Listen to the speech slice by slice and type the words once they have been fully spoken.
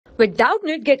With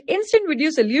Doubtnut, get instant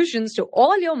video solutions to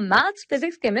all your maths,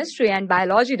 physics, chemistry, and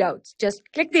biology doubts. Just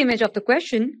click the image of the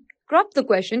question, crop the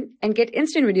question, and get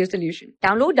instant video solution.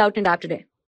 Download Doubtnut app today.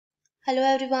 Hello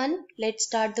everyone, let's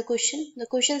start the question. The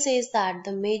question says that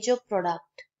the major product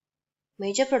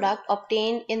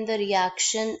obtained in the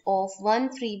reaction of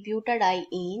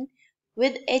 1,3-butadiene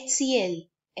with HCl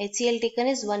taken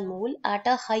is 1 mole at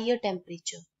a higher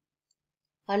temperature,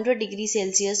 100 degrees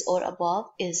Celsius or above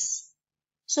is.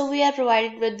 So we are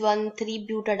provided with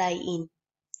 1,3-butadiene.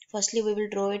 Firstly, we will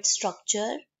draw its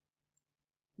structure.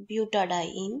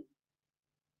 Butadiene,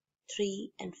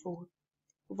 3 and 4.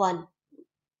 1.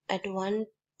 At 1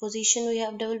 position we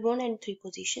have double bond and 3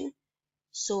 position.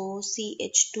 So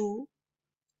CH2,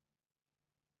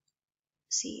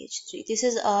 CH3. This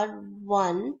is our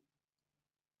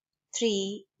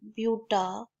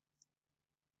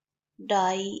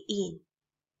 1,3-butadiene.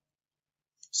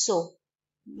 So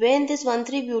when this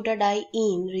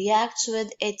 1,3-butadiene reacts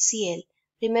with HCl,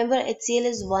 remember HCl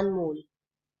is 1 mole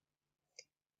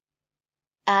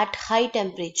at high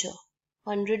temperature,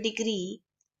 100 degree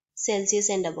Celsius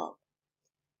and above.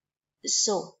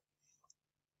 So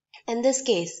in this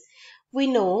case, we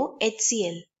know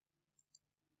HCl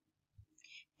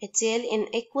in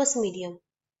aqueous medium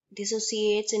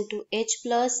dissociates into H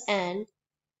plus and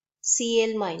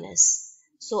Cl minus.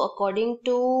 So according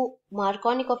to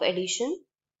Markovnikov addition,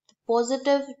 the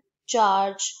positive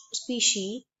charge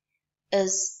species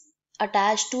is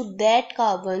attached to that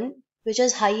carbon which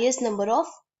has highest number of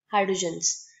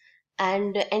hydrogens,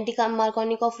 and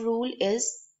anti-Markovnikov rule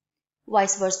is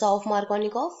vice versa of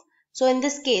Markovnikov. So in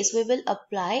this case we will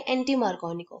apply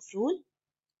anti-Markovnikov rule.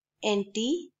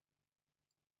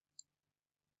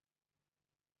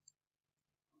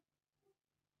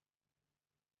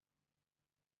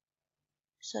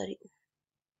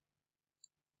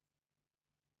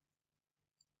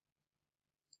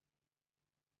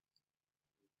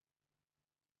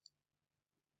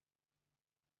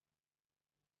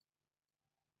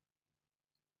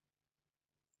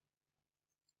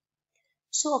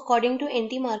 So according to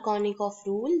anti-Markovnikov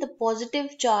rule, the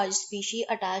positive charge species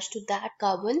attached to that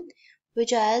carbon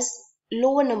which has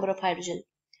lower number of hydrogen.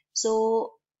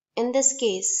 So in this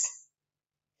case,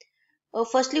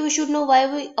 firstly we should know why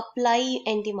we apply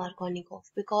anti-Markovnikov,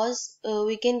 because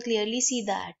we can clearly see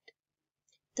that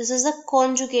this is a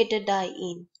conjugated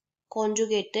diene.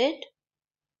 Conjugated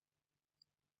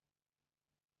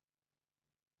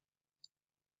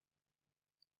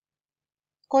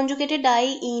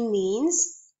diene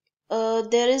means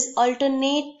there is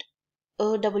alternate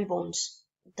double bonds.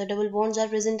 The double bonds are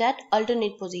present at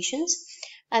alternate positions,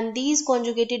 and these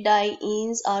conjugated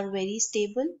dienes are very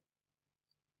stable.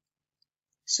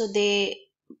 So they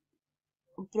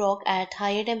broke at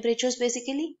higher temperatures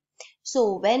basically.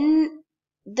 So when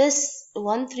this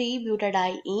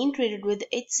 1,3-butadiene treated with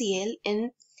HCl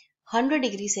in 100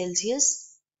 degrees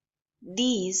Celsius,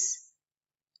 these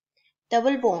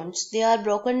double bonds, they are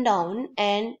broken down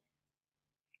and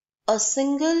a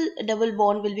single double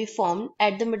bond will be formed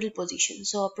at the middle position.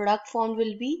 So a product formed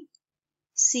will be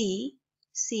C.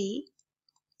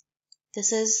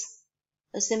 This is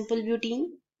a simple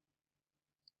butene.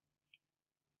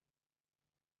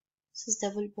 This is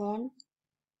double bond.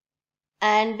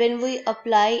 And when we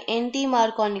apply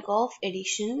anti-Markovnikov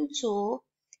addition, so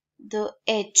the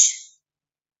H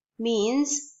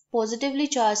means positively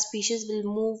charged species will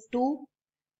move to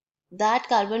that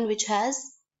carbon which has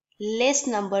less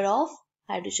number of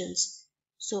hydrogens.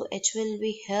 So H will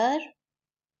be here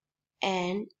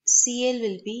and Cl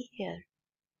will be here.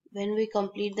 When we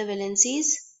complete the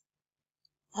valencies,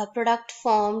 our product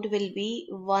formed will be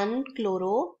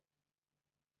 1-chloro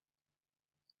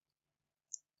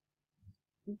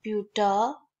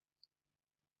buta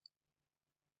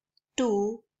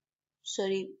 2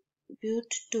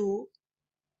 but 2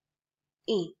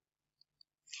 E.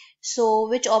 So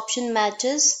which option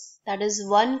matches? That is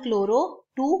 1-chloro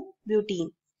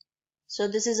 2-butene. So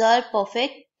this is our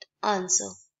perfect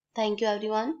answer. Thank you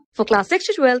everyone. For class 6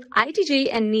 to 12, IIT JEE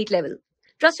and NEET level.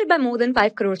 Trusted by more than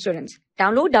 5 crore students.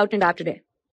 Download Doubtnut app today.